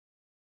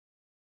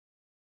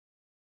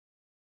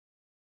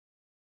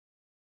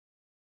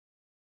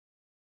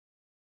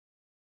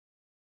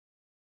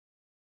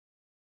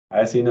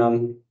Hi,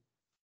 Sinan.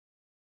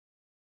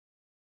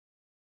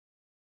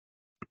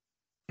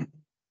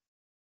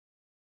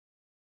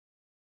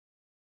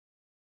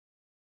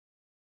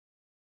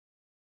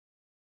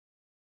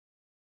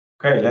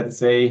 Okay, let's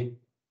say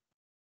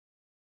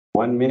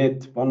 1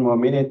 minute, one more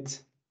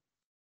minute,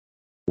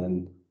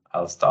 then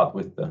I'll start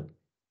with the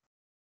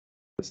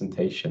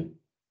presentation.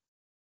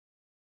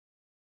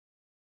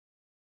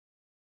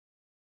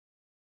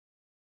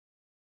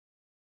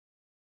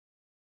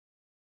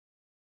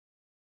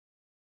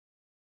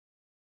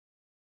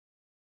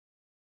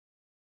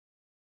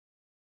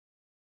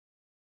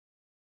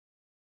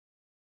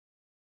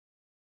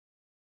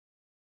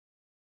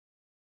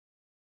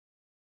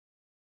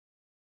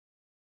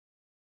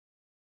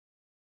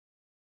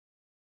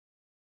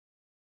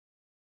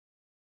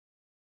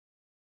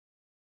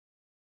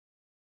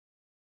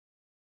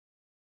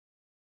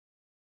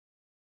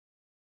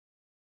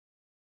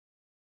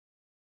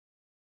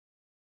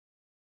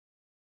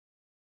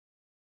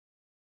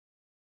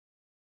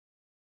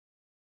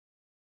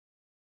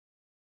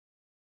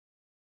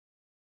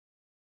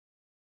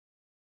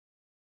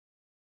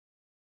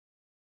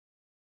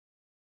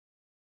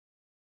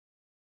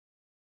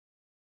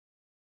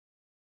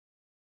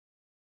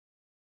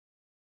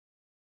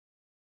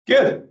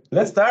 Good,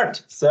 let's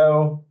start.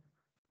 So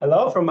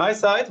hello from my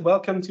side.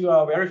 Welcome to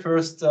our very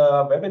first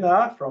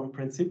webinar from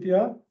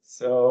Principia.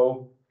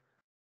 So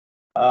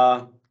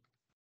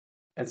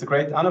it's a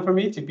great honor for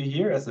me to be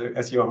here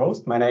as your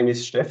host. My name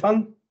is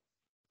Stefan,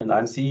 and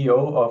I'm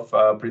CEO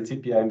of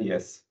Principia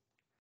MBS.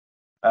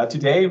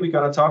 Today, we're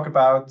going to talk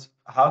about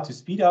how to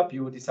speed up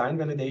your design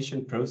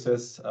validation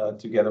process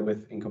together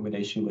in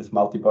combination with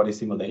multibody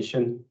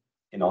simulation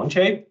in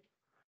Onshape.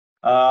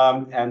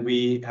 And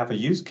we have a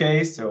use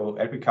case, so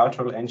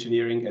agricultural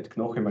engineering at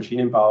Knoche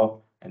Maschinenbau,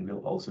 and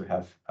we'll also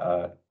have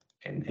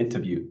an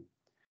interview.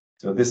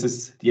 So this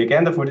is the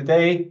agenda for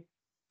today.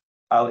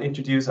 I'll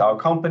introduce our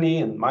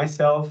company and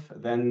myself,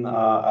 then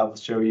I'll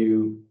show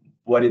you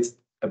what it's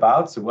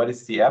about. So what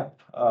is the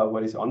app,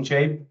 what is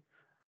Onshape,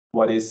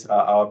 what is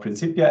our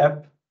Principia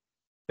app.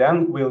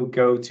 Then we'll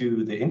go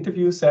to the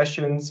interview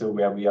session, so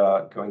where we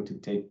are going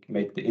to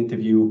make the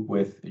interview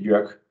with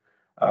Jörg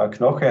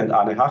Knoche and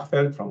Arne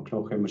Hachfeld from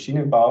Knoche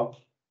Maschinenbau.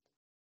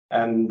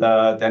 And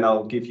then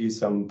I'll give you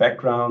some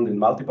background in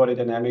multibody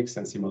dynamics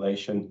and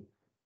simulation.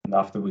 And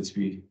afterwards,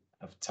 we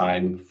have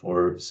time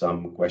for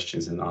some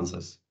questions and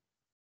answers.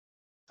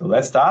 So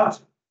let's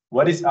start.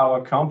 What is our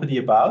company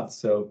about?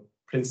 So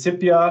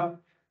Principia,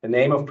 the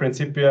name of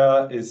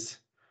Principia is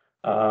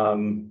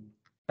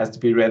has to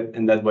be read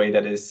in that way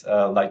that is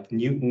like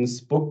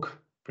Newton's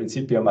book,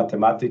 Principia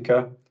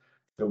Mathematica.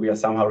 So we are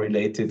somehow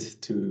related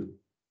to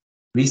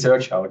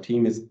research. Our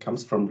team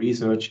comes from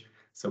research.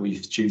 So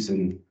we've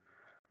chosen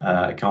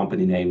a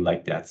company name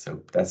like that.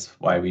 So that's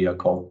why we are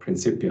called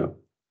Principia.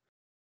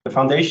 The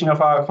foundation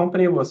of our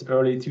company was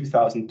early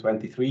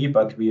 2023,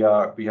 but we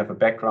have a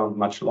background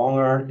much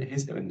longer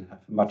history.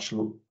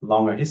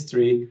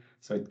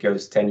 So it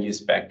goes 10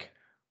 years back,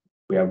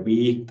 where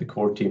the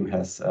core team,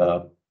 has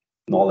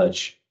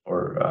knowledge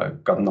or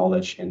got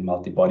knowledge in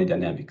multibody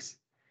dynamics.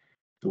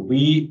 So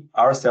we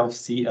ourselves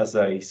see as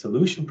a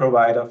solution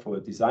provider for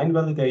design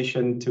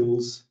validation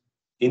tools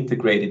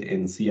integrated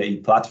in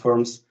CAE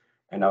platforms,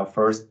 and our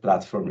first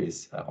platform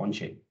is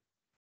Onshape.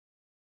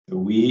 So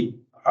we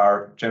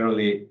are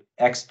generally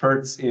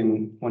experts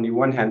in, on the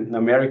one hand,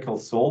 numerical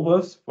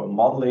solvers for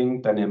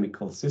modeling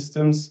dynamical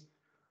systems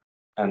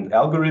and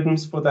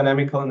algorithms for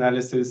dynamical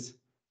analysis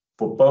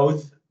for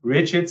both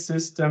rigid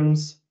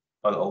systems,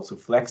 but also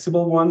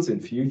flexible ones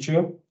in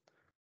future.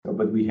 So,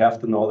 but we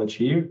have the knowledge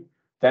here.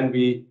 Then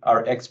we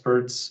are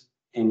experts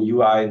in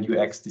UI and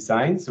UX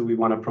design. So we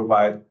want to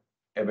provide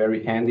a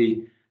very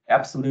handy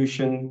app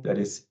solution that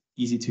is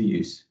easy to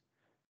use.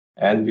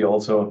 And we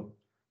also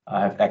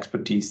have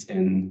expertise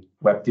in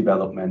web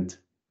development,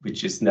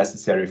 which is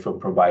necessary for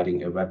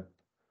providing a web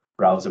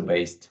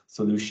browser-based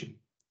solution.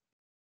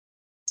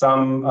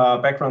 Some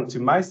background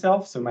to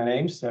myself. So my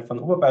name is Stefan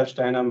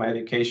Oberbeilsteiner. My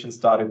education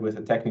started with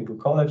a technical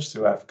college.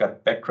 So I've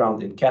got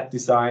background in CAD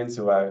design.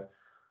 So I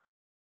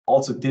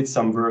also did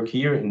some work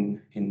here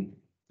in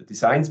the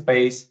design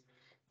space.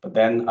 But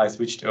then I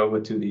switched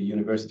over to the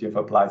University of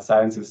Applied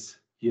Sciences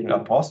here in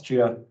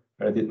Austria,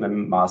 where I did my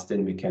master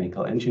in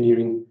mechanical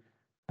engineering.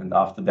 And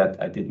after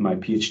that, I did my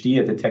PhD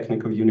at the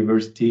Technical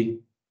University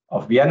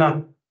of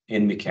Vienna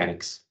in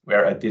mechanics,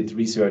 where I did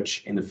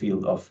research in the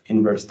field of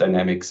inverse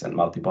dynamics and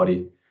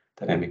multibody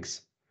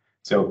dynamics.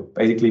 So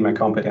basically, my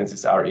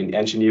competences are in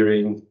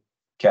engineering,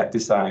 CAD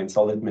design,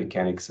 solid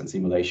mechanics, and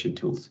simulation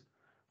tools,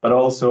 but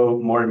also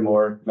more and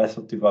more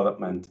method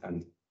development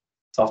and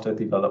software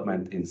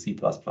development in C++.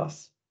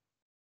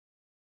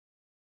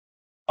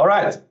 All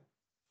right,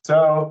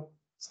 so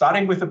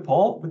starting with a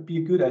poll would be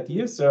a good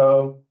idea.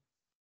 So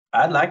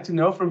I'd like to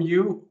know from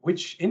you,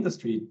 which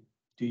industry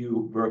do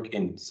you work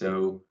in?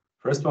 So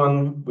first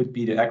one would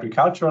be the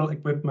agricultural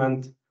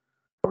equipment,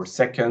 or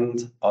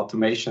second,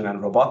 automation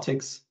and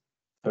robotics,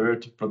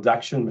 third,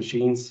 production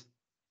machines,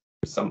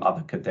 or some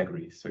other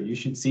category. So you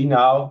should see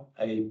now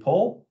a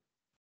poll.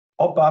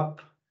 pop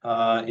up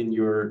in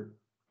your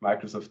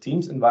Microsoft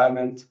Teams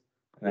environment,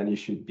 and then you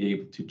should be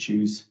able to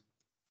choose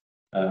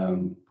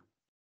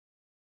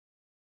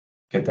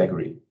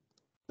category.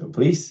 So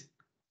please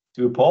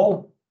do a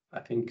poll. I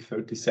think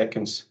 30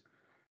 seconds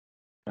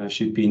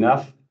should be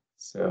enough.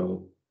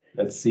 So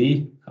let's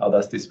see, how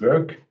does this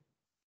work?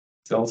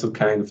 It's also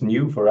kind of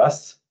new for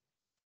us,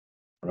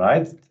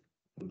 right?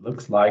 It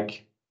looks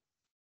like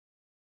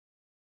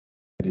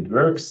it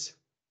works.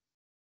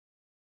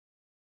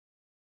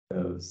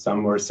 So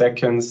some more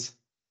seconds.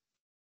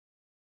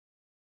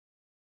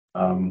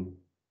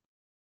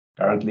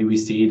 Currently, we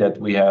see that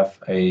we have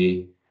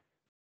a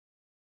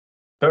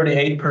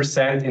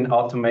 38% in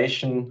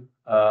automation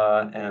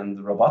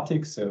and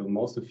robotics. So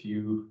most of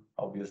you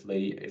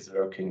obviously is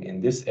working in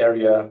this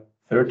area.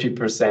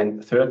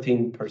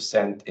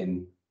 13%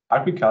 in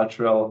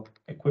agricultural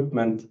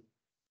equipment,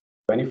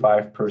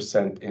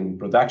 25% in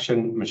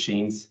production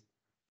machines,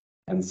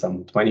 and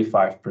some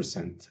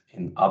 25%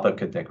 in other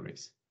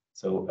categories.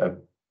 So a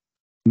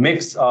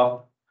mix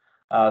of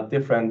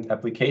different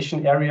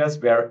application areas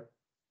where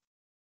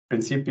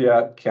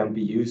Principia can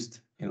be used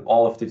in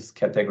all of these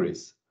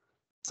categories.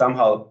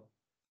 Somehow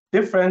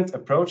different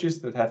approaches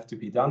that have to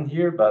be done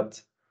here,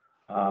 but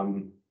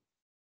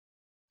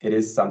it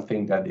is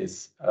something that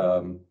is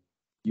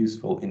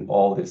useful in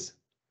all these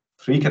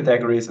three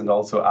categories and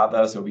also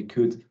others, so we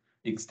could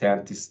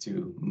extend this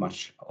to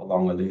much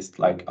longer list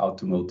like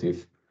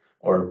automotive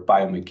or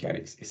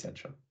biomechanics,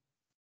 etc.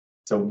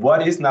 So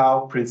what is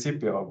now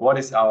Principia? What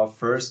is our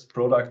first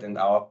product and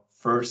our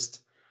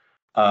first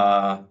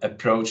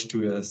approach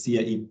to a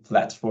CAE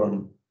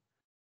platform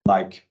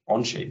like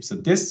Onshape? So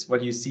this,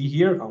 what you see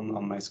here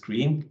on my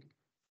screen,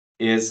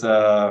 is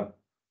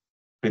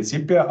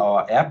Principia,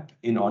 our app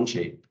in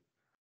Onshape.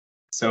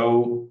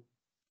 So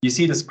you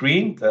see the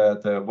screen,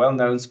 the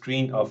well-known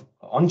screen of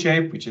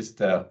Onshape, which is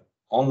the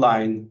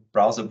online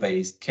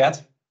browser-based CAD.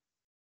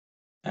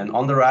 And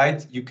on the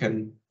right, you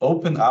can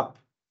open up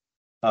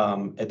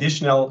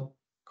additional,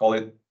 call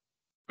it,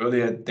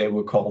 earlier they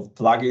were called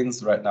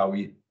plugins. Right now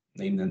we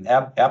name them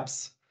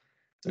apps.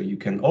 So you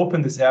can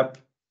open this app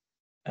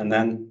and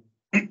then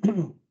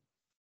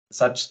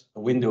such a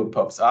window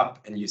pops up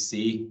and you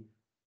see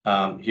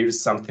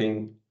here's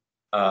something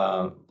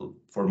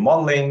for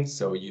modeling.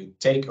 So you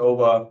take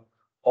over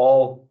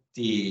all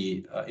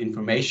the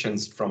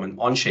informations from an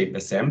Onshape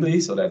assembly.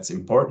 So that's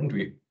important.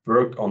 We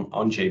work on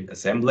Onshape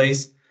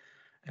assemblies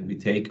and we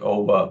take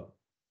over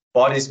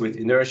bodies with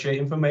inertia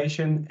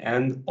information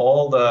and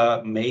all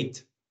the made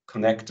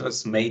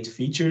connectors, made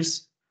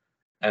features,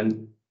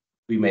 and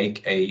we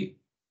make a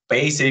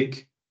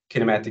basic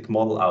kinematic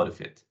model out of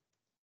it.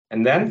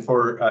 And then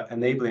for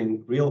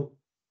enabling real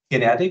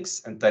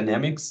kinetics and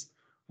dynamics,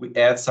 we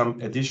add some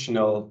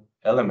additional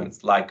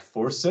elements like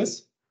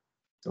forces.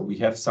 So we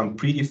have some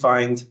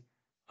predefined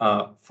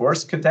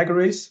force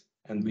categories,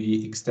 and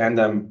we extend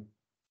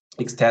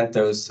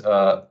those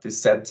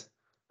this set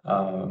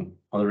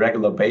on a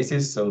regular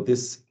basis. So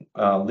this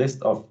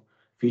list of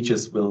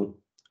features will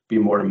be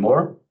more and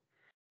more.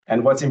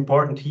 And what's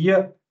important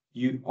here,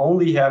 you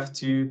only have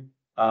to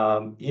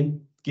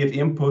give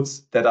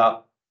inputs that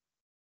are,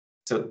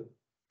 so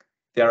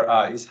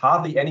there is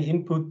hardly any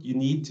input you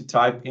need to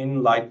type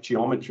in like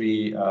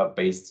geometry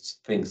based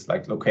things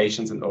like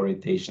locations and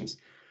orientations.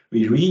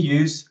 We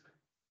reuse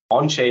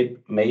Onshape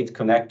made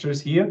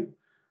connectors here.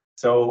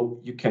 So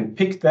you can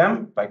pick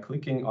them by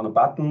clicking on a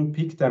button,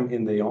 pick them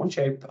in the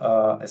Onshape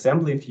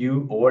assembly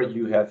view, or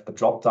you have a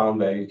drop down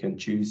where you can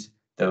choose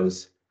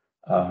those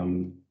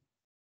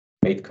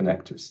made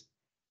connectors.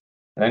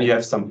 And then you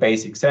have some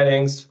basic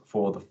settings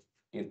for the,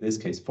 in this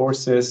case,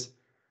 forces,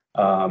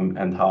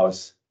 and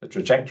how's the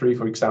trajectory,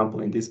 for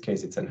example. In this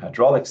case, it's an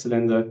hydraulic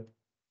cylinder.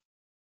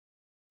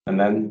 And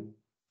then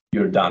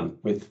you're done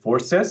with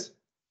forces.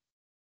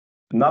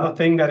 Another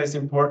thing that is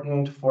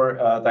important for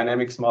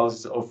dynamics models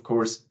is, of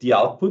course, the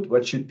output.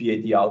 What should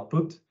be the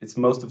output? It's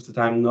most of the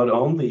time not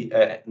only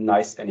a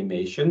nice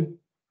animation,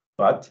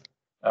 but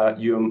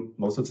you're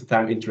most of the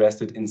time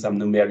interested in some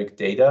numeric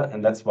data.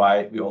 And that's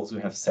why we also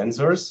have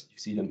sensors. You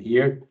see them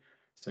here.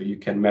 So you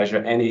can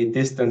measure any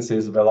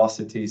distances,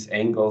 velocities,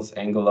 angles,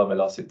 angular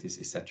velocities,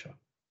 etc.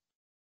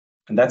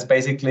 And that's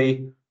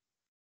basically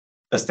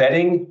the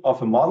setting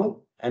of a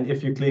model. And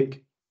if you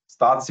click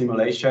Start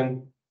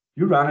Simulation,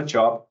 you run a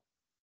job,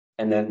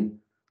 and then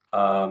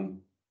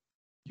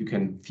you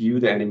can view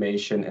the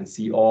animation and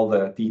see all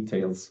the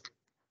details.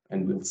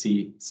 And we'll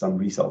see some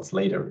results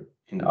later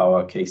in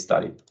our case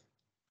study.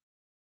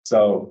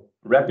 So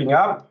wrapping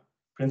up,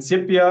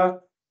 Principia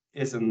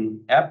is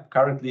an app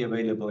currently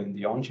available in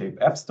the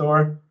Onshape App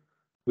Store.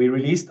 We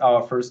released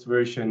our first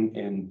version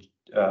in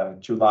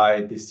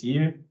July this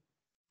year.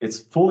 It's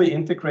fully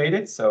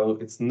integrated, so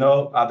it's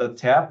no other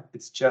tab.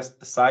 It's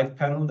just a side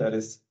panel that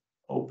is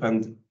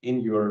opened in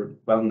your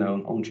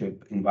well-known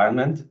Onshape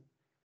environment.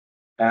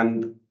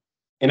 And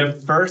in a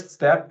first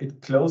step,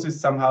 it closes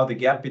somehow the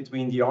gap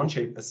between the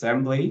Onshape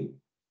assembly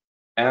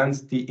and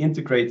the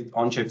integrated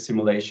Onshape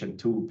simulation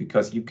tool,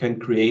 because you can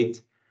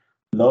create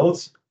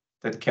loads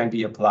that can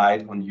be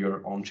applied on your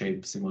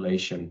Onshape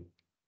simulation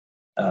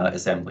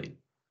assembly.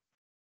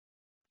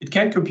 It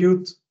can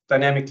compute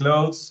dynamic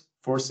loads,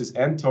 forces,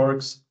 and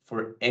torques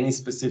for any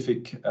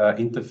specific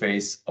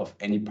interface of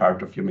any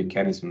part of your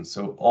mechanism.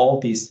 So all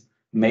these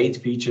made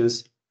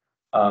features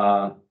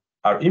are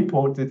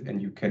imported,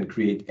 and you can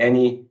create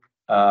any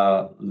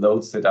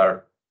loads that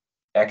are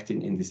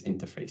acting in these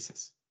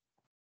interfaces.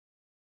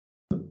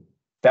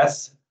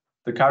 That's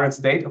the current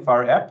state of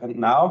our app, and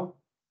now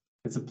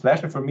it's a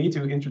pleasure for me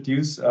to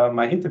introduce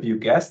my interview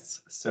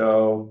guests.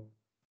 So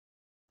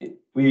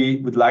we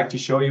would like to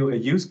show you a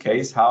use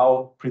case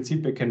how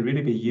Principe can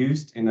really be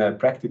used in a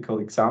practical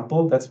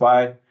example. That's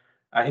why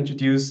I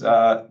introduce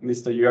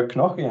Mr. Jörg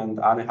Knoche and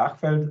Arne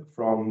Hachfeld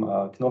from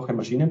Knoche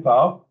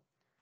Maschinenbau.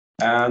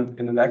 And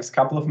in the next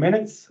couple of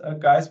minutes,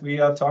 guys, we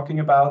are talking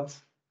about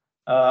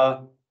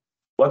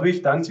what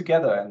we've done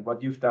together and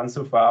what you've done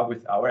so far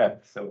with our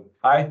app. So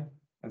hi,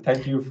 and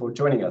thank you for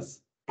joining us.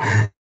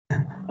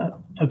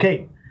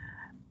 Okay.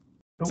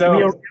 So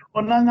we are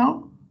online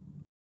now?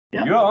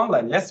 Yeah. You're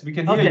online, yes, we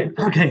can hear you.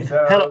 Okay.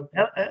 So,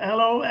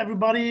 hello,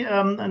 everybody.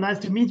 Nice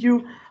to meet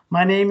you.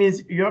 My name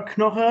is Jörg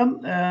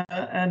Knoche,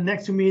 and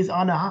next to me is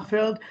Arne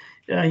Hachfeld.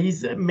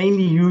 He's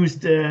mainly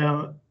used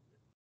your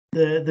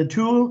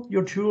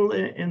tool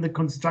in the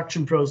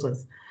construction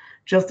process.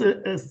 Just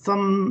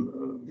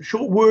some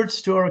short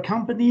words to our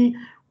company.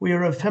 We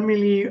are a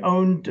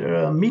family-owned,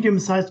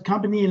 medium-sized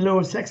company in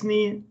Lower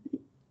Saxony,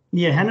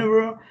 near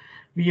Hanover.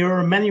 We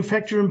are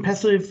manufacturing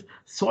passive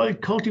soil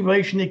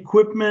cultivation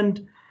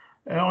equipment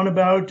on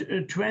about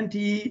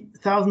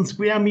 20,000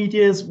 square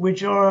meters,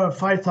 which are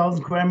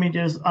 5,000 square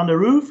meters on the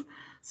roof.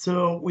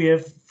 So we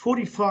have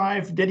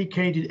 45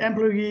 dedicated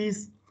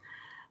employees.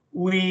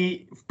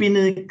 We've been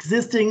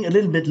existing a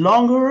little bit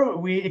longer.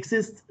 We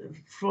exist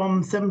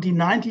from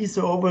 1790,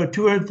 so over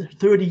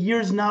 230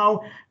 years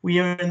now, we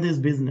are in this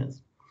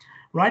business.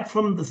 Right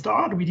from the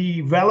start, we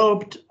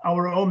developed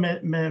our own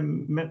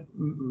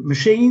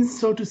machines,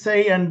 so to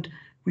say, and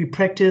we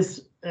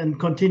practice and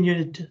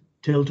continued it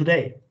till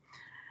today.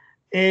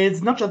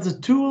 It's not just a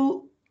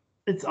tool,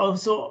 it's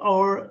also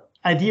our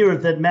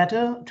ideas that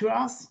matter to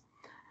us,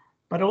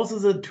 but also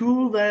the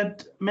tool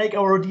that make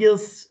our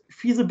ideas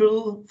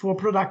feasible for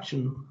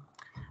production.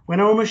 When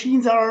our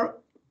machines are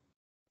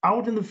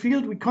out in the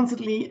field, we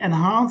constantly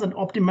enhance and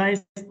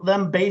optimize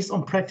them based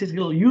on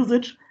practical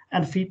usage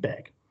and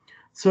feedback.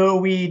 So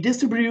we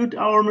distribute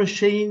our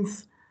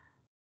machines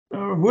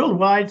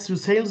worldwide through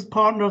sales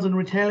partners and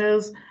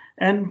retailers,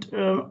 and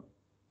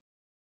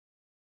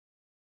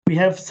we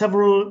have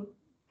several.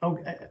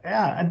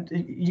 And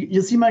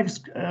you see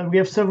we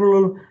have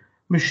several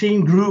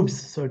machine groups,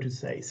 so to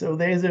say. So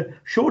there's a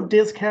short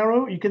disc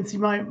harrow. You can see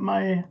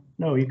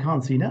no, you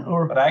can't see that.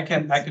 Or but I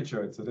can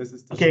show it. So this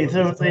is the okay.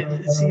 So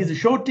see the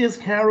short disc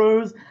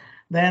harrows.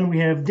 Then we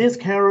have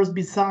disc harrows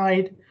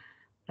beside.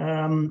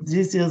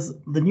 This is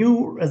the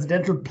new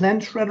residential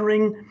plant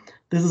shreddering.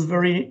 This is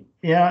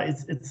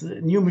it's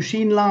a new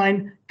machine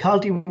line,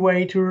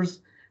 cultivators.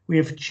 We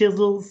have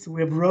chisels,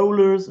 we have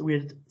rollers, we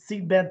have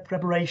seedbed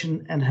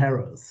preparation and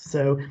harrows.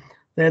 So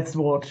that's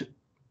what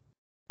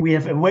we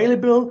have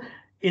available.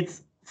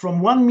 It's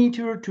from 1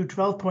 meter to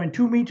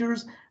 12.2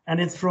 meters, and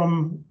it's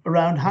from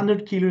around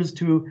 100 kilos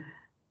to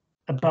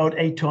about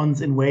 8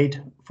 tons in weight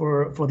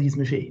for these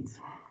machines.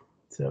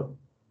 So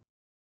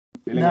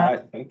really nice.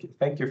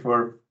 Thank you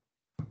for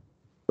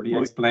the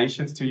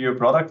explanations to your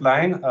product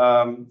line.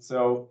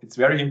 So it's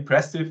very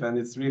impressive, and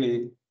it's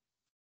really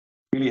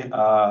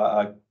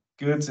a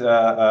good,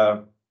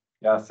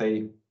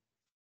 say,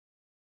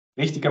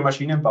 richtiger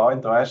Maschinenbau in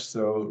Deutsch,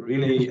 so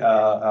really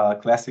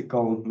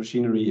classical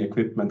machinery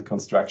equipment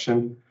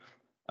construction.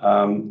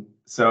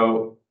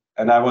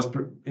 And I was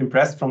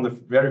impressed from the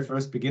very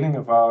first beginning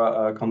of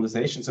our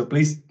conversation. So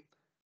please,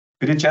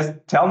 could you just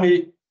tell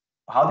me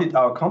how did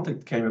our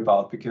contact came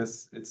about?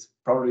 Because it's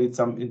probably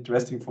some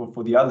interesting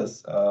for the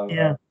others. How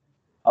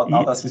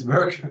does this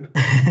work?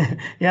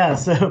 Yeah,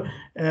 so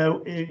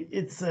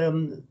it's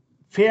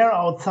fair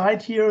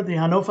outside here, the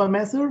Hannover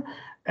Messe,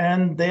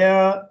 and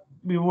there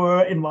we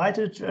were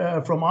invited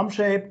from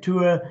Onshape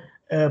to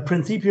a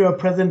Principia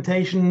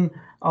presentation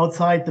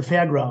outside the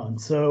fairground.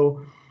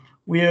 So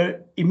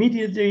we're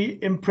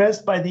immediately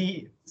impressed by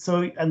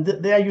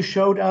there you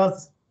showed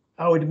us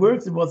how it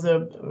works. It was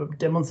a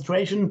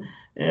demonstration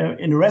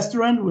in a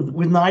restaurant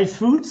with nice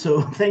food.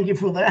 So thank you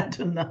for that.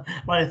 And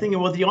but I think it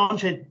was the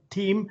Onshape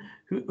team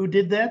who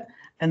did that.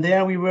 And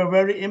there we were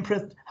very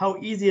impressed how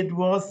easy it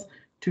was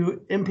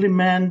to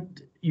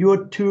implement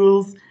your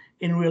tools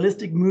in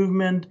realistic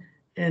movement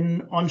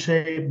in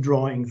Onshape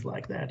drawings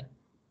like that,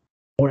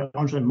 or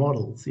Onshape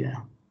models, yeah.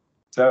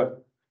 So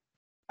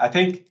I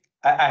think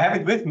I have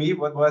it with me.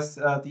 What was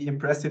the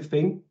impressive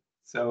thing?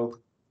 So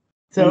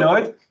you know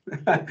it?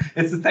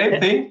 It's the same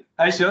thing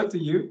I showed to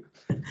you.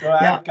 So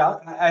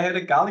I had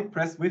a garlic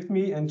press with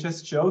me and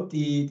just showed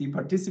the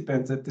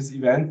participants at this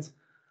event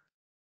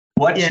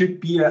what should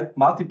be a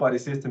multibody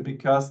system,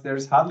 because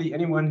there's hardly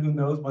anyone who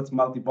knows what's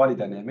multibody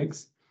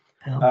dynamics,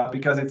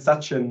 because it's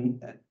such an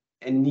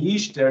a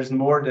niche. There's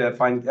more the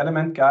finite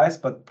element guys,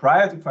 but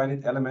prior to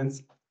finite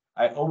elements,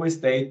 I always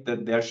state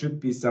that there should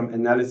be some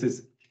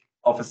analysis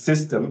of a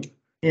system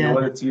in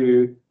order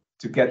to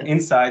get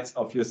insights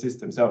of your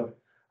system. So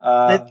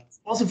that's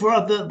also for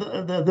us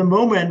the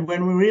moment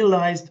when we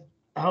realized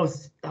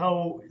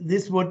how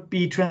this would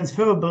be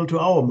transferable to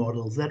our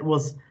models. That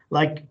was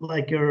like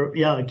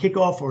a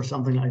kickoff or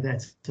something like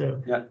that.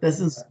 So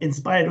this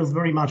inspired us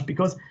very much,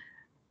 because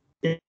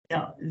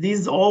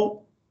these are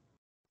all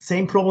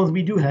same problems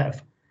we do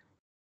have.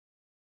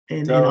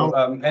 And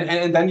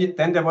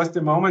then there was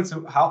the moment.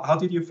 So how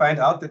did you find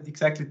out that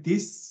exactly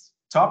this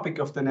topic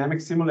of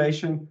dynamic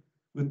simulation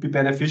would be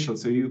beneficial?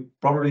 So you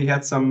probably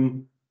had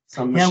some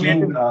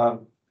machine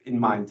in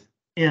mind.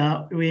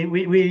 Yeah, we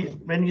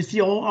when you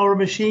see all our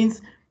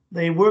machines,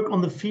 they work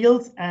on the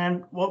fields,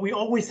 and what we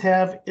always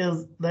have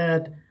is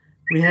that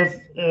we have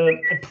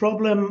a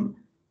problem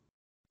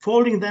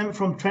folding them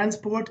from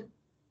transport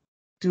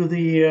to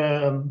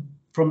the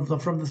from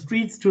the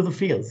streets to the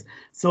fields.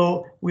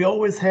 So we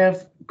always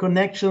have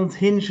connections,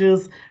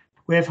 hinges.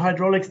 We have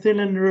hydraulic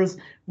cylinders.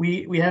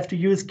 We have to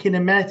use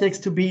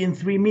kinematics to be in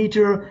 3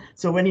 meter.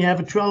 So when you have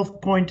a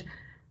 12.2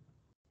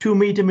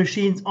 meter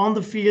machines on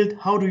the field,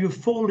 how do you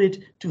fold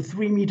it to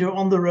 3 meter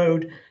on the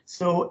road?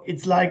 So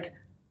it's like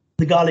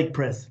the garlic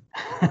press.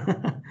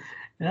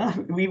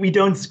 We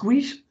don't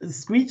squeeze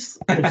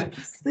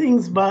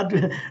things, but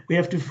we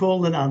have to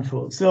fold and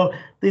unfold. So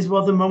this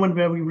was the moment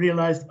where we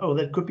realized, oh,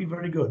 that could be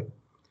very good.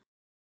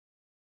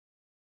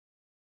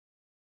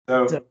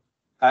 So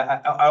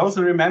I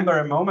also remember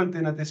a moment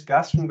in a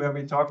discussion where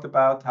we talked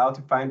about how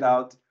to find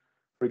out,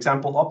 for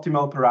example,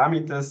 optimal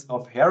parameters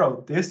of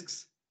Harrow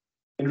disks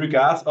in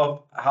regards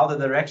of how the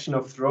direction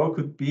of throw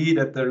could be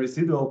that the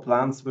residual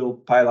plants will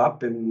pile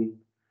up in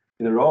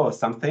a row or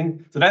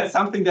something. So that's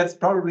something that's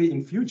probably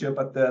in future,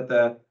 but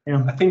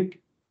I think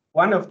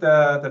one of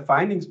the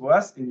findings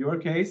was, in your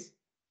case,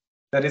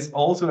 that is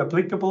also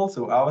applicable.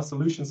 So our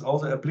solution is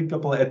also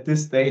applicable at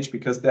this stage,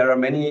 because there are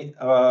many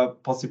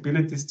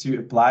possibilities to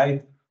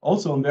apply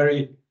also on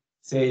very,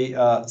 say,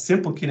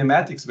 simple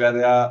kinematics, where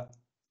there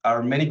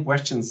are many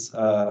questions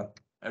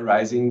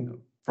arising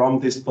from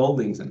these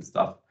foldings and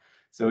stuff.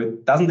 So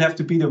it doesn't have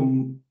to be the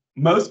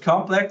most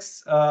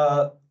complex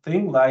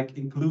thing, like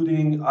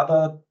including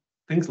other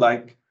things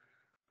like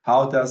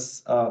how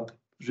does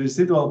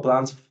residual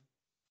plants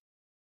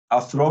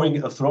are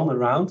thrown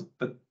around,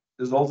 but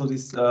there's also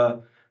these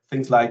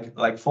things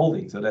like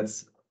folding. So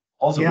that's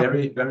also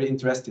very, very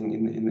interesting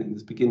in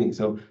this beginning.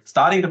 So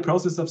starting the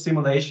process of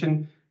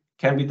simulation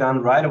can be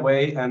done right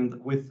away,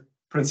 and with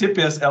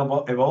Principia's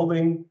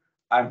evolving,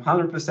 I'm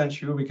 100%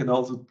 sure we can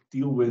also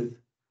deal with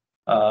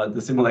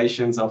the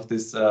simulations of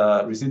this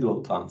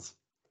residual plants.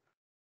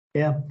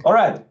 Yeah. All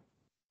right.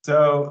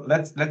 So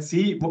let's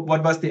see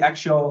what was the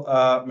actual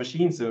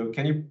machine. So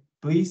can you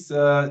please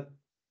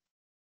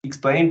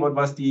explain what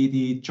was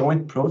the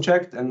joint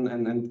project,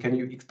 and can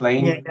you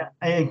explain? Yeah,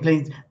 I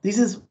explained. This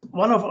is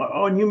one of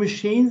our new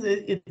machines.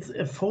 It's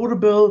a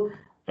foldable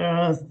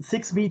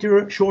 6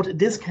 meter short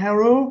disc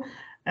harrow,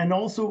 and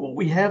also what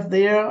we have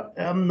there.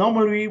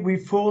 Normally we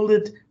fold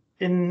it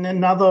in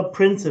another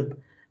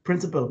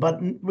principle, but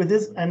with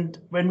this, and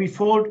when we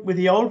fold with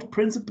the old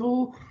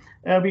principle,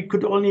 we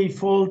could only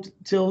fold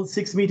till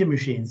 6 meter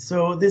machines.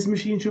 So this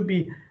machine should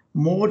be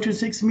more to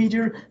 6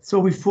 meter. So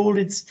we fold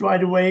it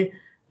straight away,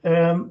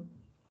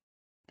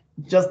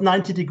 just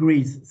 90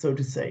 degrees, so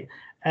to say.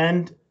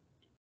 And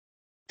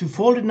to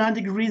fold it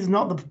 90 degrees is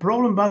not the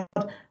problem, but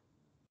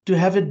to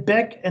have it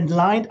back and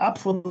lined up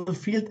for the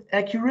field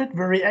accurate,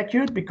 very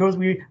accurate, because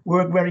we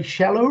work very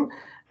shallow.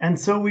 And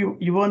so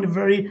you want a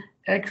very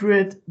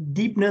accurate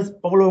deepness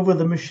all over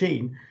the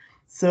machine.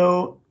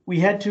 So we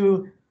had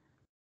to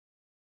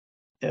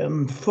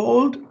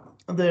fold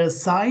the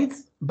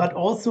sides, but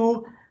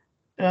also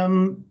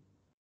to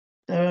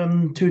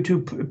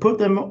put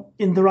them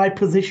in the right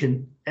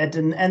position at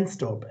an end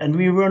stop. And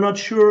we were not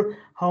sure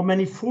how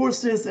many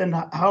forces and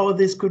how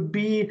this could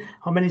be,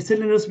 how many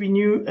cylinders we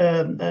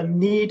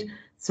need.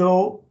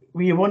 So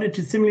we wanted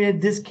to simulate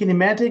this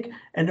kinematic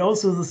and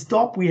also the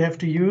stop we have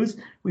to use.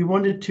 We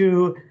wanted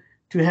to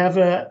have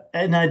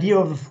an idea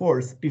of the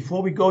force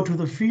before we go to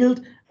the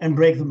field and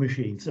break the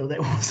machine. So that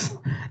was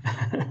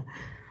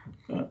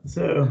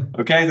so.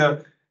 Okay,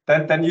 so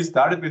then you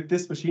started with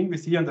this machine we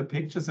see on the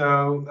picture.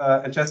 So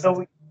just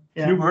a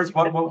few words.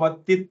 How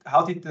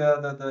did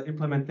the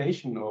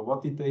implementation, or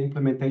what did the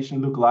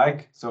implementation look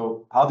like?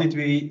 So how did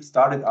we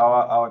started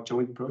our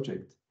joint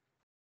project?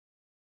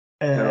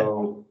 It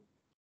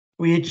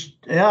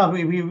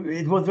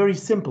was very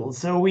simple.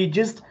 So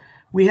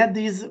we had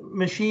this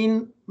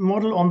machine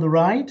model on the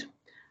right.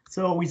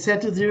 So we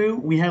said to you,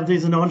 we have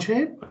this in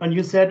Onshape, and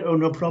you said, oh,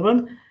 no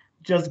problem.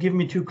 Just give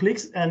me 2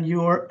 clicks and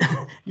you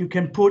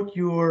can put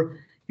your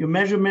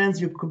measurements,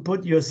 you can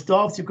put your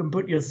stops, you can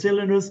put your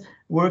cylinders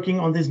working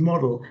on this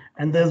model.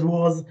 And there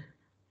was,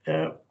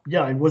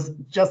 it was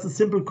just a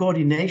simple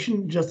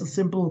coordination, just a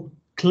simple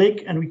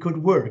click and we could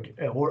work,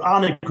 or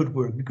Arne could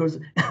work, because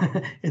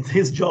it's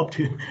his job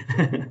to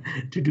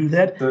to do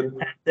that.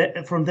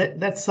 From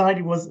that side,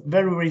 it was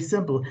very, very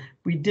simple.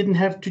 We didn't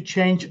have to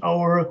change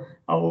our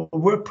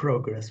work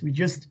progress. We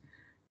just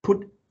put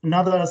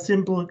another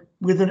simple,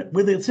 with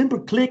a simple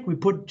click, we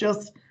put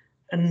just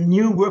a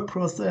new work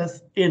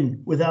process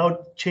in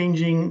without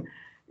changing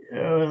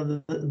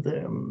the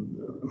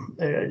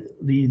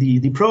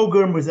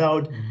program,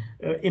 without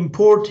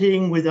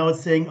importing, without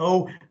saying,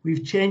 oh,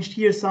 we've changed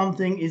here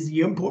something, is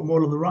the import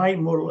model the right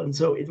model? And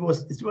so it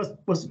was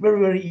very,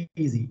 very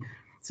easy.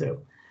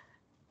 So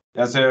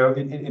yeah, so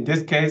in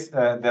this case,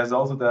 there's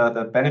also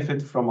the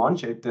benefit from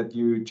Onshape that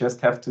you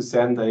just have to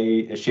send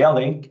a share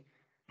link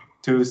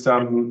to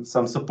some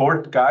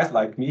support guys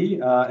like me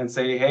and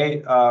say,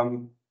 hey,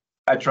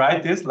 I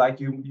tried this like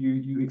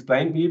you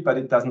explained me, but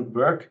it doesn't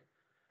work.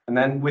 And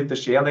then with the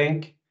share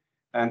link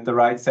and the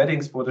right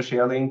settings for the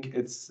share link,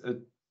 it's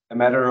a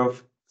matter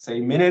of,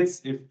 say,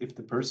 minutes. If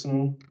the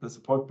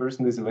support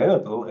person is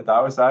available at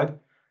our side,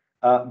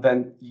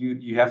 then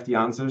you have the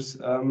answers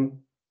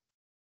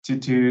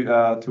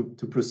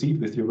to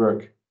proceed with your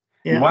work.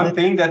 Yeah, and one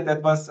thing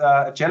that was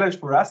a challenge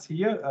for us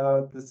here,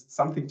 there's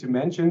something to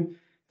mention.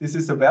 This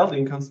is a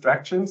welding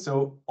construction,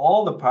 so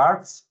all the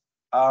parts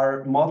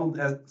are modeled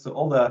as, so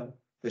all the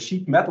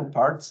sheet metal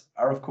parts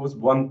are of course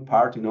one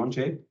part in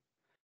Onshape.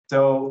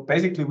 So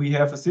basically we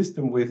have a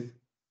system with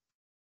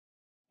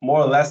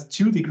more or less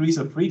 2 degrees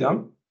of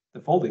freedom,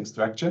 the folding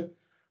structure,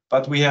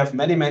 but we have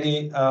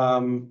many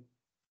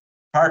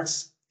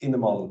parts in the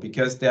model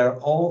because they're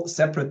all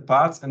separate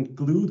parts and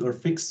glued or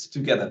fixed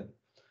together.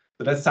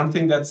 So that's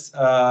something that's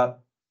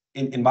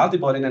in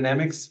multibody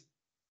dynamics,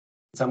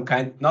 some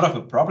kind, not of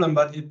a problem,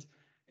 but it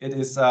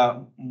is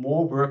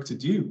more work to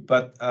do.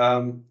 But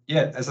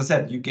yeah, as I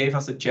said, you gave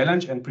us a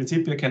challenge, and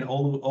Principia can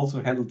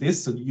also handle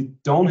this. So you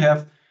don't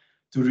have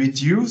to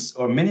reduce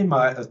or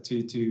minimize,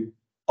 to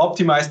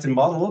optimize the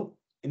model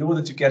in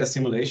order to get a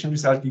simulation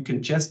result. You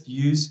can just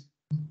use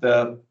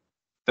the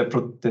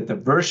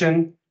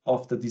version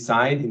of the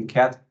design in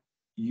CAD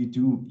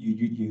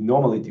you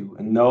normally do,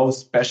 and no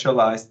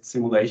specialized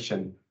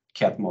simulation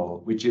CAD model,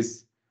 which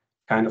is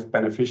kind of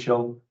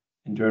beneficial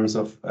in terms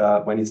of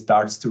when it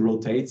starts to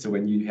rotate, so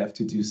when you have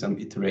to do some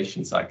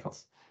iteration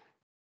cycles.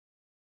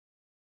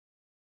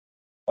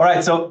 All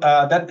right, so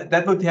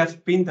that would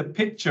have been the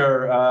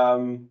picture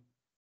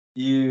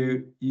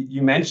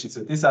you mentioned.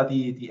 So these are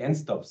the end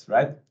stops,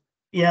 right?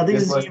 Yeah,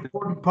 this is the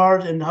important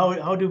part. And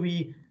how do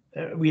we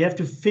have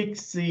to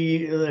fix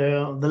the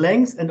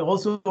length, and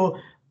also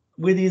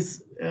with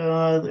these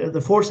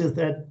the forces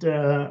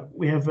that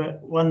we have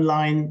one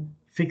line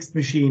fixed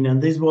machine,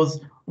 and this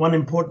was one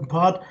important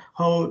part,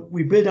 how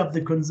we build up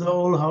the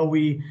console, how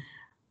we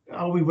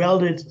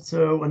weld it,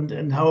 so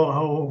and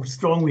how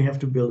strong we have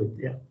to build it.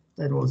 Yeah,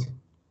 that was.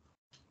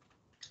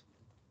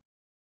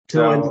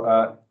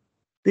 So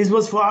this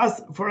was for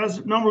us.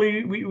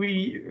 Normally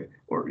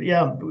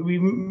we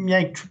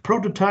make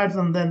prototypes,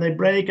 and then they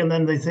break, and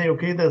then they say,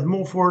 okay, there's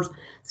more force.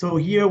 So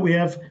here we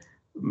have.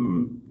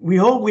 We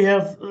hope we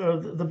have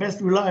the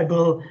best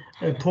reliable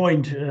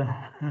point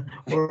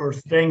or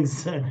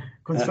strength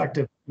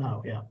constructive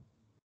now. Yeah.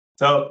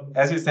 So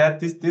as you said,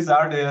 these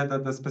are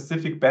the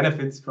specific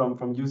benefits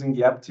from using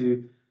the app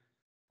to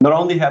not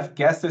only have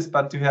guesses,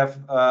 but to have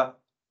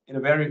in a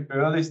very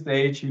early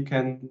stage, you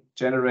can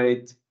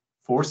generate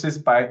forces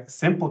by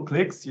simple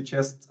clicks. You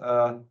just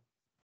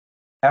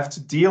have to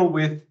deal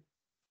with,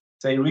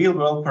 say, real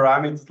world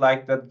parameters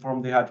like that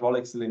from the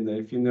hydraulic cylinder.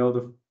 If you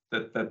know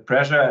the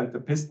pressure and the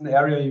piston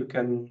area, you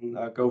can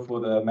go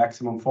for the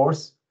maximum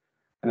force.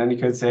 And then you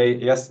can say,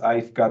 yes,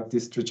 I've got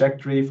this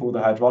trajectory for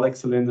the hydraulic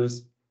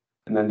cylinders,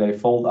 and then they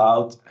fold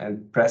out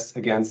and press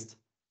against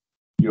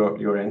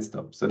your end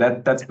stop. So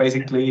that's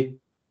basically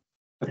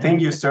the thing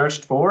you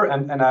searched for.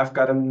 And I've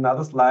got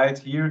another slide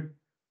here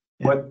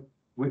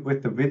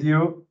with the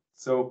video.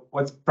 So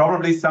what's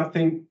probably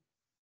something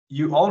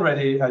you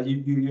already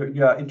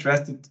you are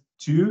interested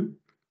to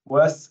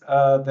was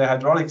the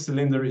hydraulic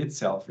cylinder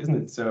itself,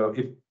 isn't it? So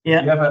if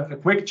you have a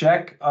quick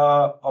check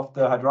of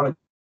the hydraulic.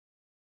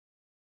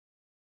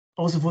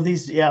 Also for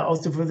these,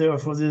 also for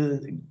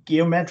the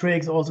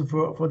geometrics, also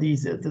for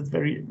these, that's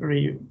very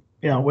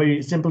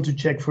very simple to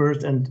check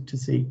first and to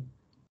see.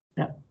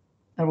 Yeah,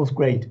 that was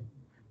great.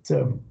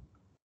 So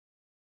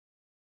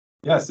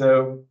yeah,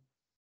 so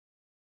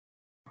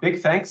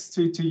big thanks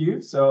to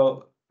you.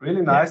 So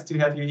really nice to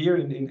have you here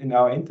in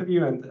our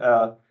interview and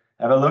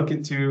have a look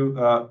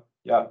into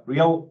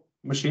real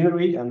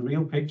machinery and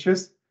real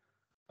pictures.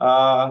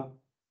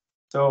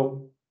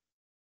 So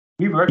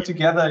we work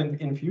together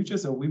in future,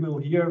 so we will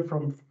hear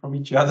from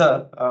each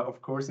other,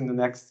 of course, in the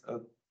next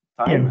time.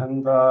 Yeah.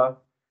 And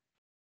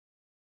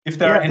if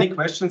there are any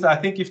questions, I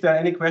think if there are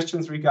any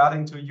questions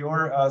regarding to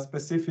your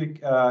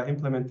specific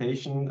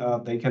implementation,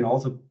 they can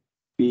also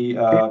be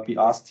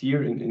asked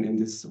here in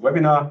this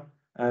webinar.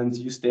 And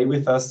you stay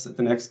with us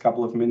the next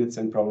couple of minutes,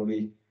 and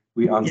probably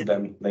we answer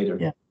them later.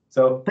 Yeah.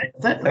 So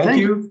thank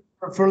you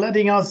for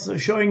letting us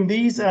showing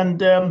these,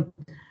 and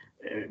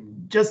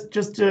just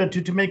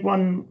to make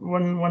one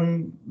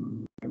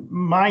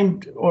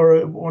mind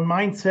or one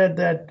mindset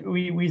that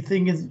we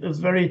think is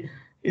very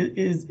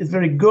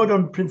good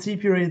on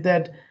Principio is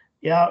that,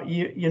 yeah,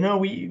 you know,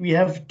 we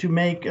have to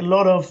make a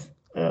lot of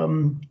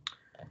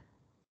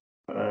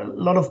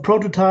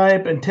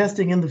prototype and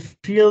testing in the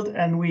field,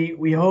 and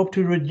we hope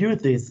to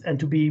reduce this and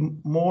to be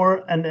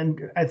more,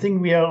 and I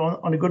think we are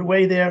on a good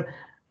way there,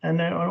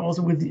 and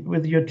also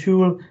with your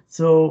tool,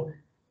 so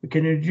we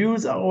can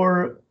reduce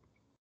our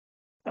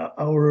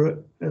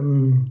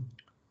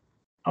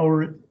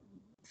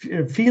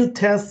field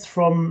tests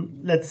from,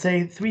 let's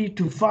say, 3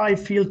 to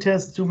 5 field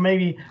tests to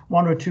maybe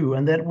 1 or 2,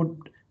 and that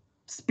would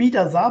speed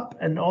us up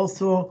and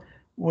also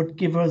would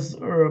give us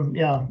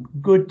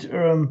good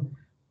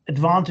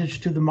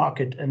advantage to the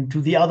market and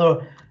to the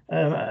other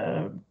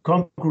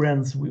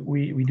concurrents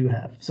we do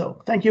have.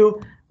 So thank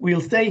you.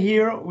 We'll stay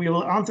here. We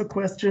will answer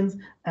questions,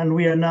 and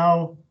we are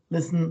now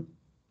listen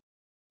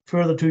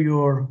further to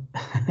your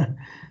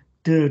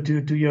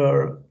to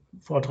your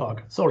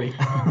Vortrag. Sorry.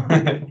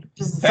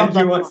 Thank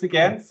you once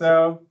again.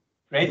 So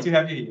great to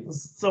have you here.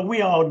 So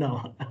we are out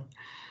now.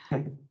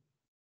 All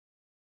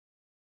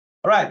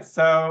right.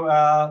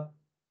 So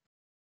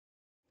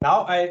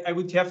now I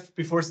would have,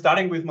 before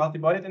starting with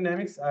multibody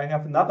dynamics, I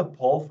have another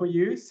poll for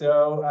you.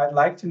 So I'd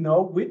like to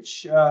know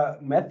which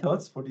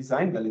methods for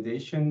design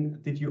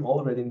validation did you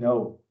already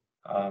know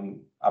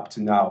up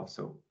to now?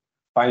 So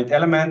finite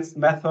elements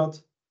method.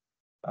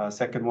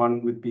 Second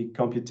one would be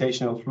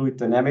computational fluid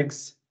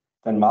dynamics.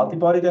 Then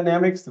multibody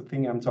dynamics, the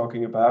thing I'm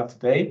talking about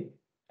today,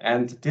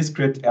 and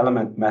discrete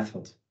element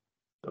method.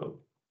 So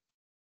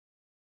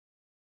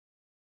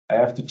I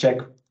have to check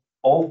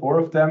all 4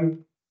 of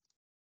them.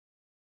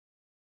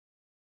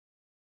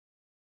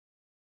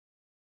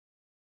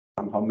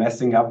 Somehow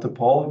messing up the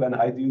poll when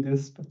I do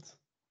this, but of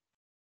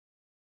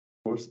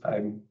course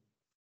I'm.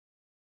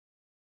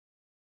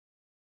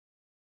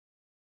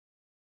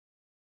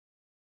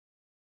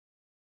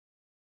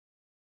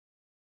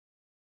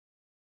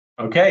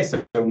 Okay,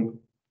 so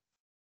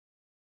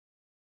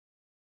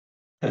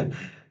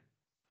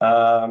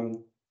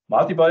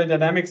multibody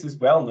dynamics is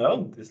well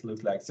known, this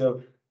looks like.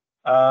 So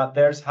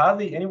there's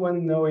hardly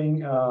anyone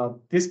knowing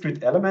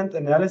discrete element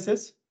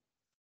analysis,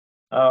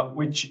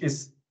 which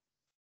is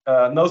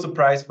no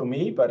surprise for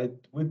me, but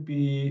it would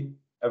be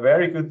a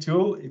very good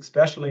tool,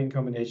 especially in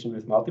combination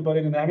with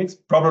multibody dynamics.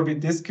 Probably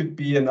this could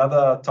be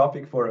another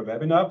topic for a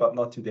webinar, but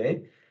not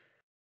today.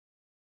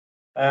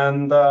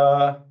 And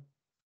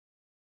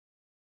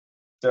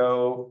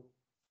so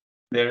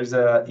there's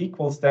an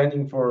equal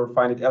standing for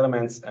finite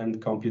elements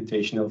and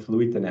computational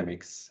fluid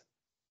dynamics.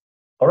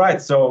 All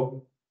right,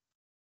 so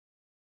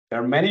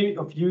there are many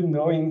of you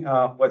knowing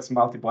what's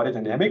multibody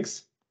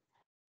dynamics.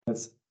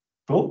 That's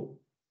cool.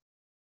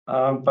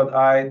 But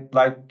I'd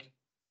like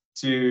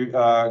to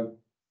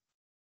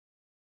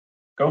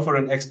go for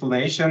an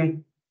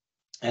explanation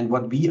and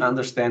what we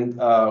understand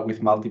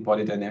with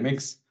multibody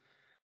dynamics.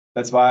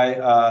 That's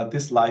why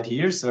this slide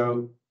here.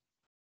 So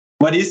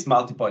what is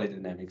multibody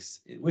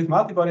dynamics? With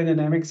multibody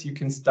dynamics, you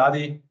can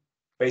study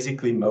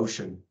basically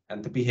motion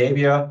and the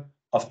behavior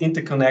of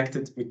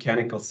interconnected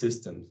mechanical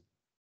systems.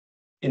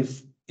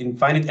 In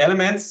finite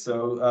elements,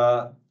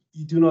 so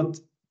you do not,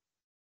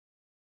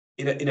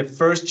 in a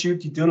first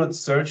shoot, you do not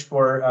search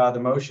for the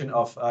motion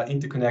of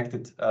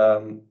interconnected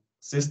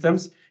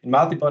systems. In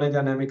multibody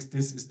dynamics,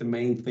 this is the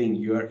main thing.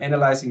 You are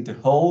analyzing the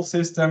whole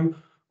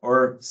system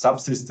or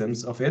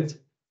subsystems of it.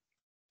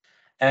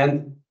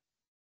 And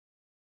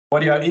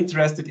what you are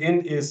interested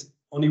in is,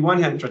 on the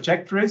one hand,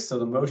 trajectories, so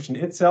the motion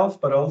itself,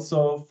 but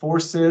also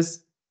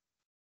forces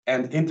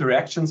and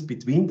interactions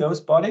between those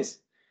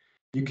bodies.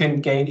 You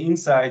can gain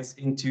insights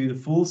into the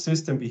full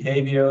system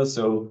behavior.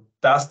 So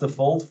does the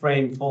fold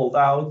frame fold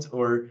out?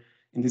 Or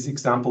in this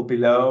example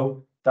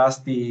below,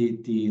 does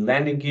the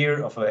landing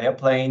gear of an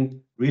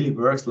airplane really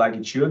works like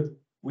it should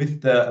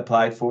with the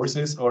applied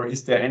forces? Or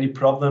is there any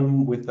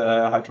problem with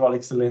the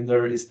hydraulic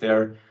cylinder? Is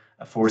there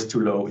a force too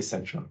low,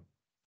 etc.?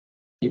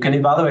 You can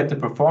evaluate the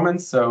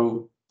performance.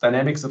 So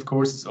dynamics, of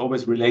course, is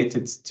always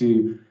related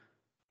to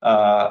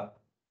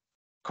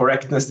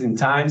correctness in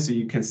time. So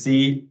you can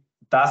see,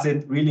 does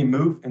it really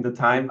move in the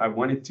time I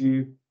want it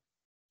to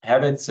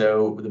have it?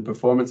 So the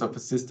performance of a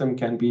system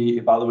can be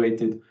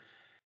evaluated.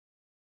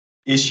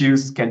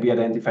 Issues can be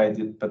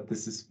identified, but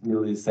this is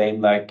nearly the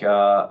same, like,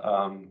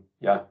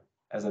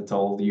 as I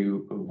told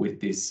you with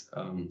this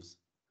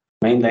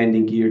main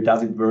landing gear,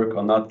 does it work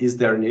or not? Is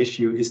there an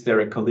issue? Is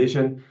there a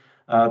collision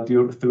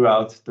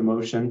throughout the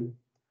motion?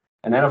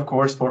 And then, of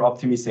course, for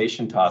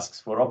optimization tasks,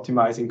 for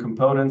optimizing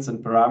components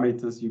and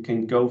parameters, you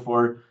can go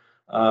for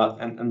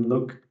and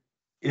look,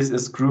 is a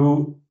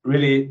screw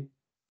really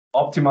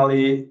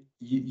optimally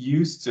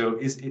used? So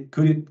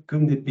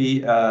couldn't it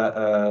be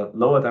a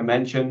lower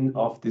dimension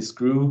of the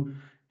screw?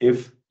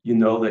 If you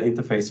know the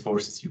interface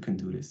forces, you can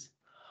do this.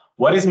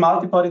 What is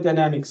multibody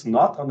dynamics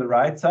not on the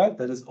right side?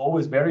 That is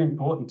always very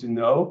important to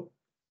know.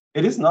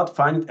 It is not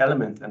finite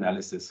element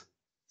analysis.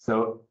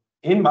 So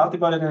in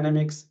multibody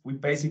dynamics, we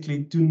basically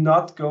do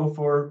not go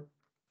for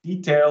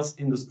details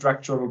in the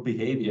structural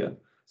behavior.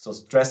 So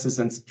stresses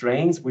and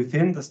strains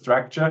within the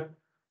structure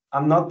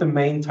are not the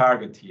main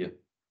target here.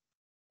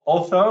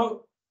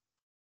 Although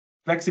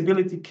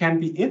flexibility can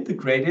be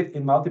integrated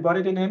in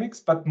multibody dynamics,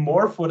 but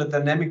more for the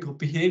dynamical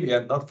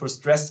behavior, not for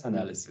stress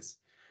analysis.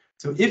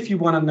 So if you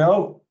want to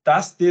know,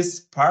 does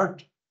this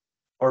part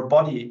or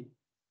body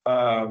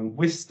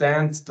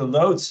withstand the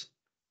loads,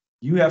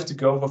 you have to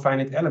go for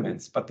finite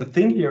elements. But the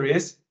thing here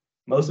is,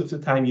 most of the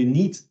time you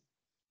need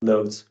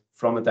loads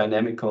from a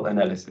dynamical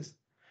analysis.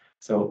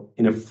 So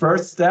in a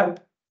first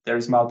step, there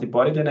is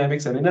multibody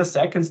dynamics, and in a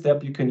second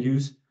step, you can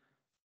use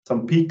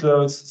some peak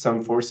loads,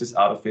 some forces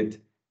out of it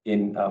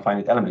in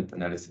finite element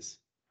analysis.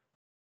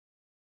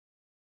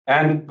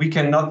 And we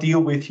cannot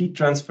deal with heat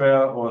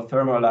transfer or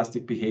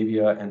thermoelastic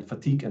behavior and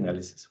fatigue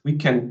analysis. We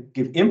can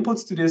give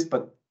inputs to this,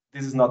 but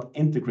this is not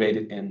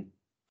integrated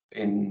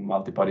in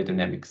multibody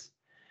dynamics.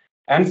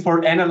 And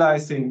for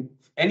analyzing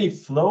any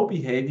flow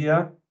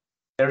behavior,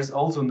 there is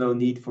also no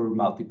need for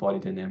multibody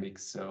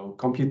dynamics. So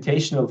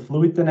computational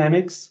fluid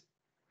dynamics,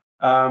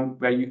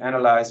 where you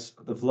analyze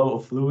the flow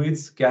of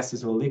fluids,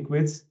 gases or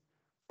liquids,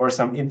 or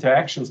some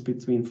interactions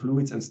between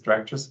fluids and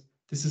structures,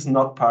 this is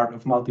not part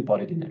of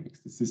multibody dynamics.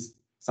 This is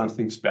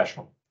something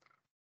special.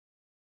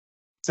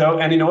 So,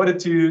 and in order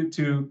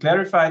to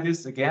clarify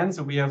this again,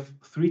 so we have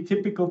 3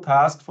 typical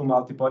tasks for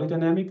multibody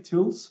dynamic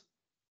tools.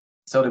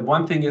 So the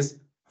one thing is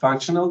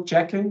functional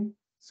checking.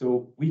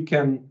 So we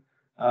can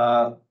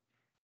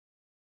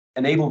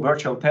enable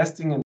virtual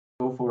testing and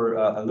go for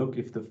a look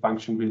if the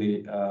function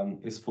really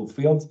is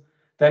fulfilled.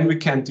 Then we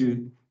can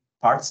do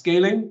part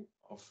scaling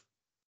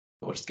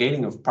or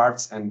scaling of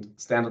parts and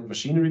standard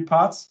machinery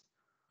parts,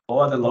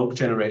 or the log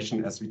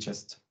generation as we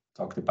just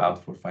talked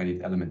about for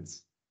finite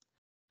elements.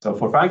 So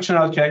for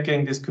functional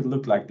checking, this could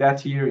look like that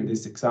here in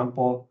this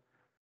example,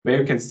 where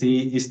you can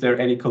see, is there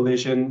any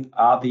collision?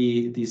 Are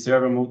the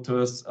servo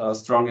motors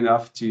strong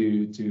enough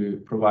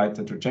to provide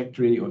the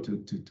trajectory or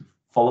to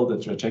follow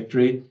the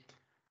trajectory,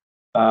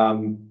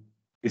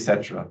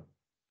 etc.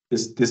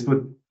 This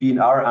would be, in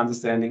our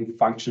understanding,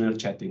 functional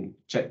checking.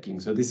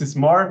 So this is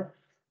more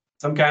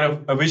some kind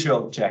of a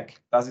visual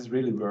check. Does it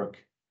really work?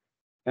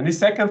 And the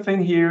second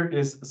thing here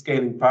is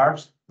scaling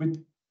parts,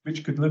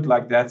 which could look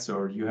like that.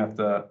 So you have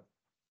the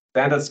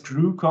standard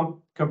screw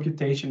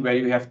computation where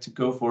you have to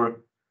go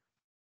for,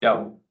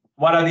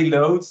 what are the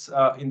loads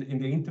in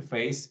the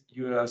interface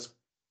you are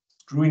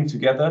screwing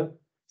together.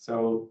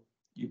 So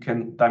you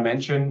can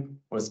dimension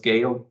or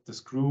scale the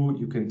screw.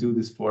 You can do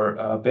this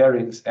for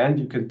bearings, and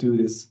you can do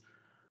this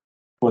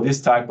for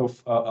this type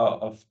of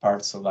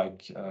parts, so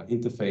like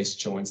interface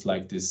joints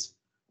like this,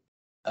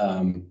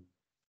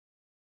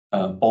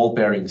 ball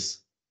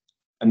bearings.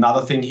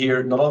 Another thing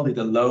here, not only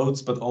the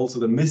loads, but also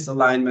the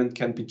misalignment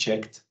can be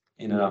checked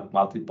in a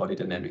multibody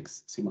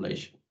dynamics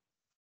simulation.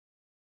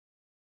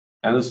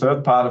 And the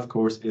third part, of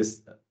course,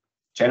 is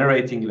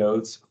generating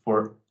loads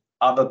for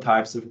other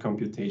types of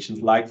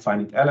computations like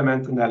finite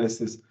element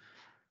analysis.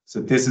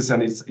 So this is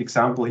an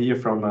example here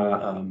from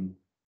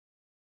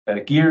a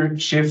gear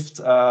shift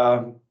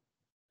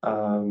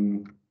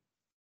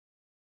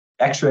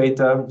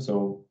actuator.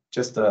 So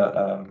just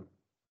a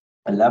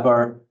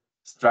lever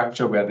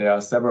structure where there are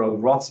several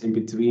rods in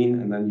between,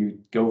 and then you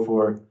go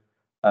for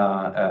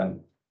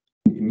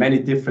many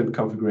different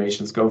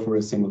configurations, go for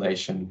a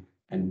simulation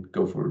and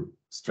go for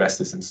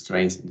stresses and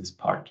strains in this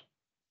part.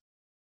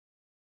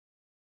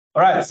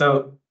 All right,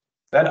 so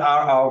that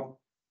are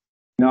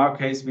in our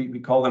case, we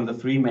call them the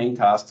 3 main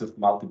tasks of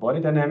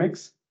multibody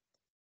dynamics.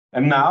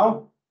 And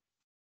now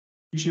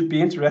you should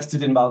be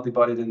interested in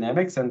multibody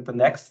dynamics, and the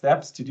next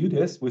steps to do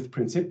this with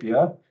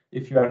Principia,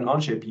 if you're an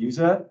Onshape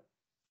user,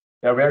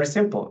 they're very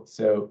simple.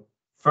 So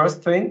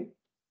first thing,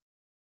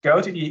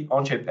 go to the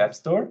Onshape App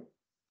Store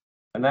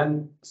and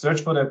then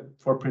search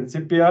for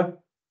Principia.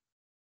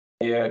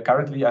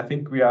 Currently, I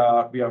think we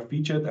are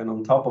featured and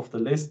on top of the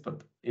list,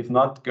 but if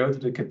not, go to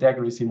the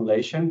category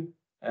simulation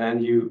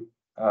and you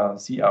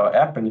see our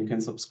app, and you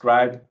can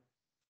subscribe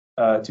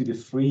to the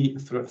free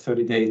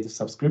 30-day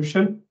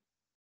subscription.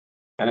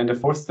 And in the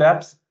 4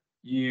 steps,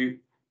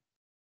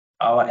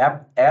 our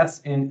app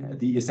adds in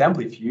the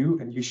assembly view,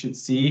 and you should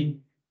see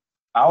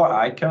our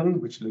icon,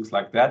 which looks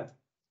like that,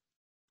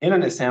 in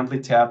an assembly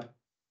tab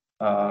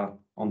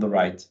on the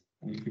right.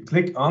 And if you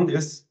click on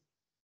this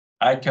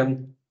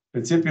icon,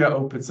 Principia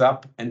opens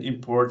up and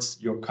imports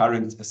your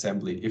current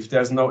assembly. If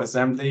there's no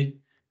assembly,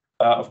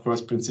 of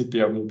course,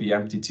 Principia will be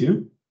empty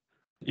too.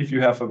 If you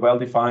have a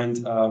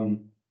well-defined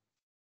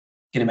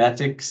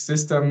kinematic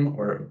system,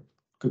 or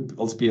could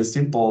also be a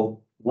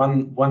simple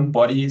one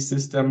body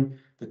system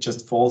that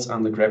just falls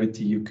under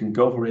gravity, you can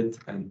go for it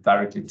and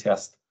directly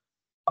test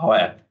our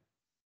app.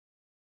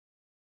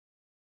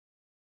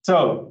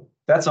 So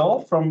that's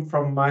all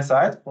from my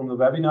side, from the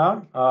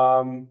webinar.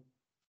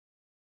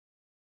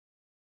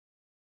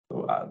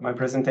 My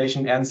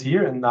presentation ends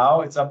here, and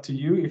now it's up to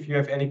you. If you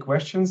have any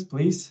questions,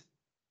 please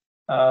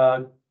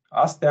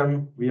ask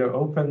them. We are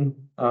open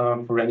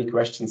for any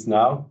questions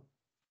now.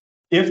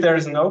 If there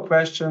is no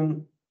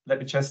question, let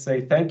me just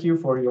say thank you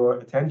for your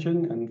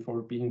attention and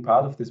for being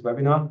part of this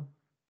webinar.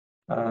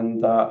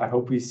 And I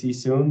hope we see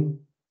soon.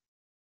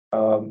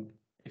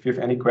 If you have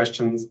any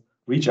questions,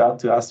 reach out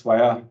to us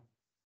via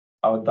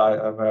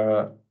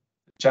our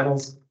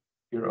channels.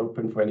 We're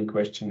open for any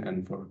question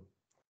and for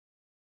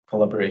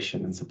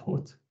collaboration and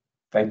support.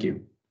 Thank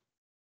you.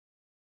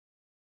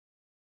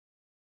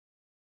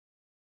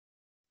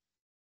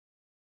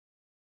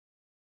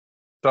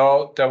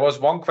 So there was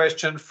one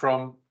question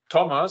from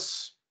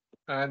Thomas,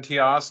 and he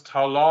asked,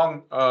 how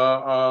long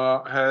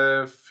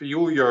have you,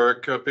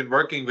 Jörg, been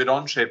working with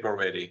Onshape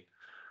already?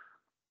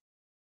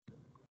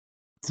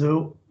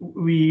 So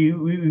we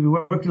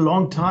worked a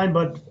long time,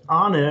 but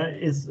Arne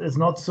is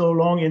not so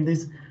long in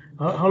this.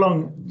 How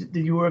long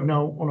did you work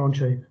now on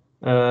Onshape?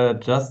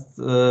 Just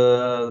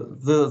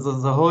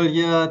the whole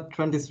year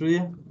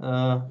 23.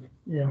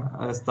 Yeah,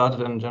 I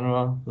started in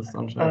January with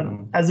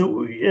Onshape. As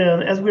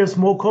we're a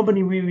small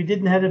company, we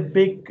didn't have a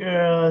big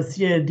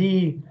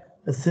CAD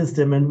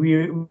system, and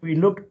we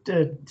looked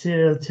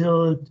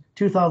till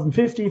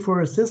 2050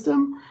 for a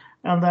system,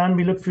 and then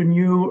we looked for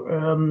new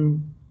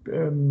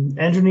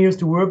engineers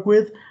to work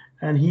with,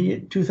 and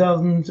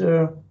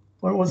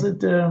what was it?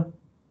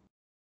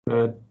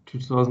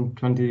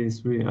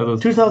 2023.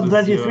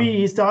 2023,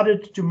 he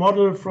started to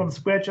model from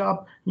scratch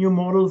up new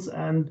models,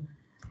 and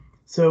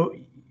so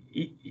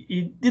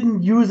he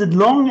didn't use it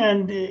long,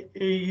 and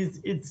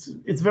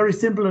it's very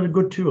simple and a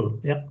good tool.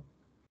 Yeah.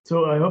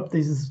 So I hope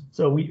this is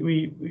so.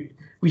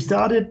 We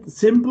started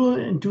simple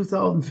in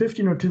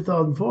 2015 or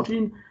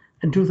 2014,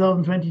 and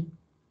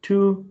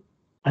 2022.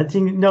 I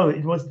think no,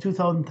 it was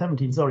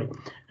 2017. Sorry,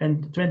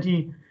 and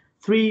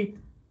 23.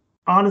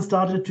 Arne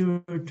started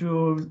to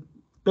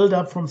build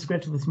up from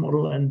scratch this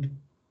model, and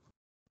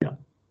yeah.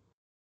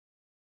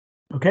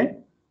 Okay.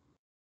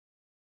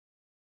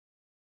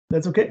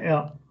 That's okay.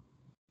 Yeah.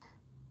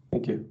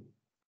 Thank you.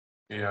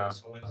 Yeah.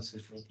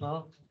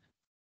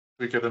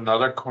 We get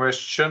another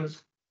question.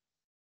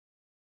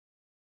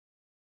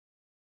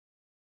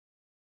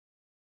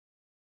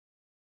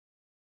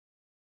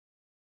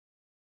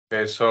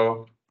 Okay,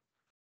 so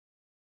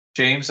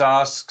James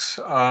asks,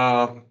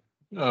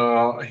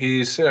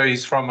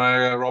 he's from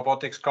a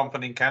robotics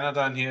company in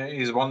Canada, and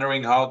he's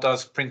wondering, how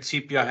does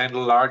Principia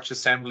handle large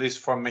assemblies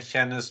for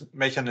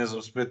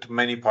mechanisms with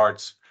many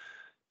parts?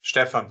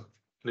 Stefan,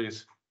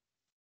 please.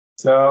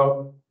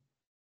 So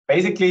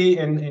basically,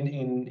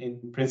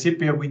 in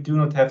Principia, we do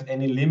not have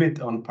any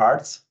limit on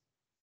parts.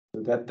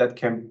 So that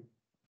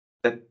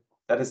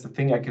is the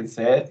thing I can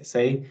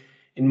say.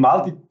 In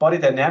multi-body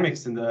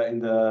dynamics, in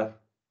the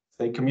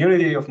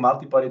community of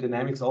multi-body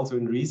dynamics, also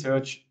in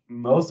research,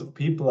 most of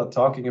people are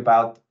talking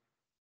about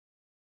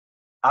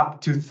up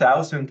to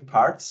 1,000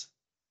 parts,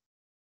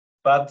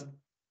 but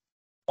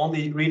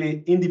only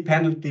really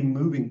independently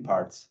moving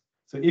parts.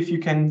 So if you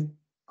can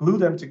glue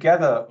them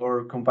together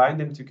or combine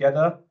them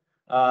together,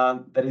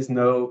 there is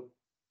no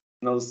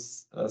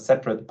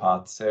separate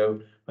parts. So,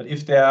 but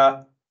if there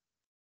are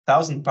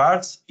 1,000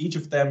 parts, each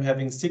of them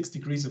having 6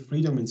 degrees of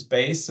freedom in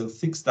space, so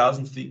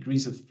 6,000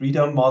 degrees of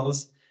freedom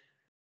models,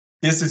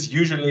 this is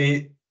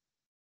usually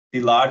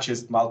the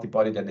largest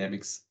multi-body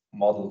dynamics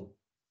model.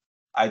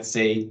 I'd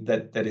say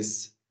that that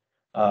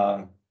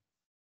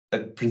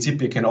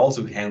Principia can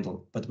also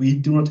handle, but we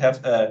do not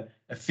have a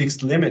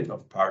fixed limit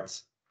of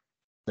parts.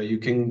 So you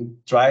can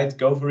try it,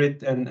 go for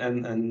it,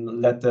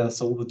 and let the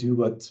solver do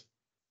what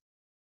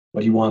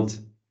you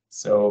want.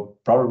 So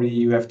probably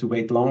you have to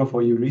wait longer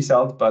for your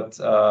result, but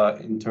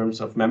in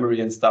terms of memory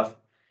and stuff,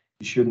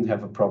 you shouldn't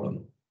have a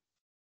problem.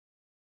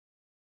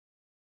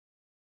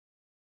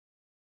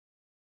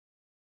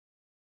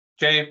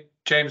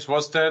 James,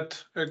 was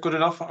that good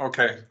enough?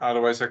 Okay,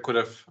 otherwise I could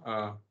have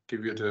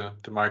give you the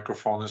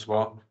microphone as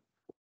well.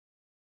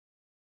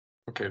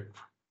 Okay.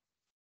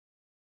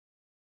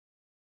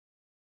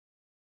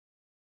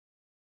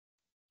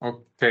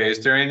 Okay, is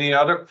there any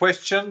other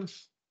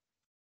questions?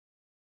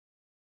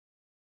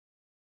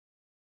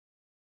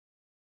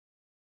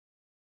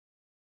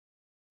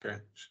 Okay.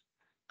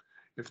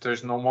 If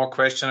there's no more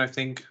question, I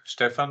think,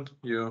 Stefan,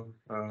 you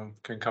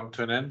can come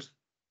to an end.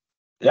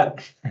 Yeah.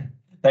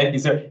 Thank you,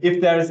 sir.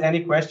 If there is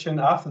any question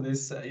after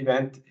this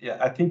event, yeah,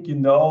 I think you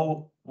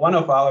know one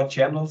of our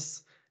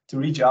channels to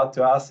reach out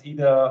to us,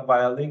 either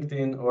via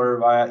LinkedIn or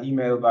via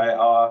email, via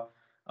our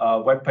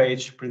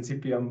webpage,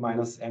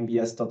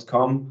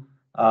 principium-mbs.com.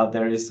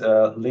 There is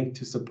a link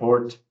to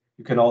support.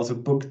 You can also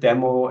book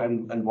demo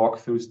and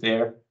walkthroughs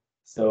there.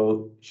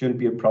 So shouldn't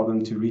be a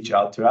problem to reach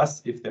out to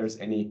us if there's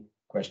any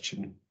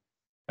question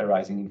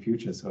arising in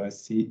future. So I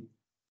see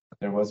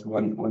there was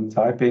one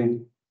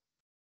typing.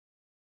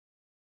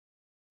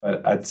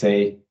 But I'd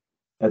say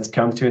let's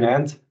come to an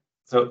end.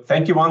 So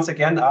thank you once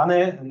again, Arne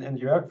and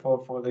Jörg,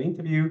 for the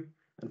interview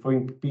and for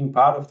being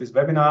part of this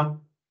webinar.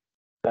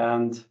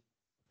 And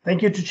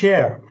thank you to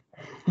chair.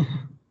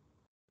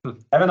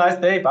 Have a nice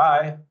day.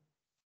 Bye.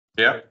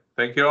 Yeah,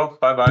 thank you.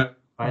 Bye-bye.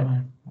 Bye.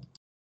 Bye.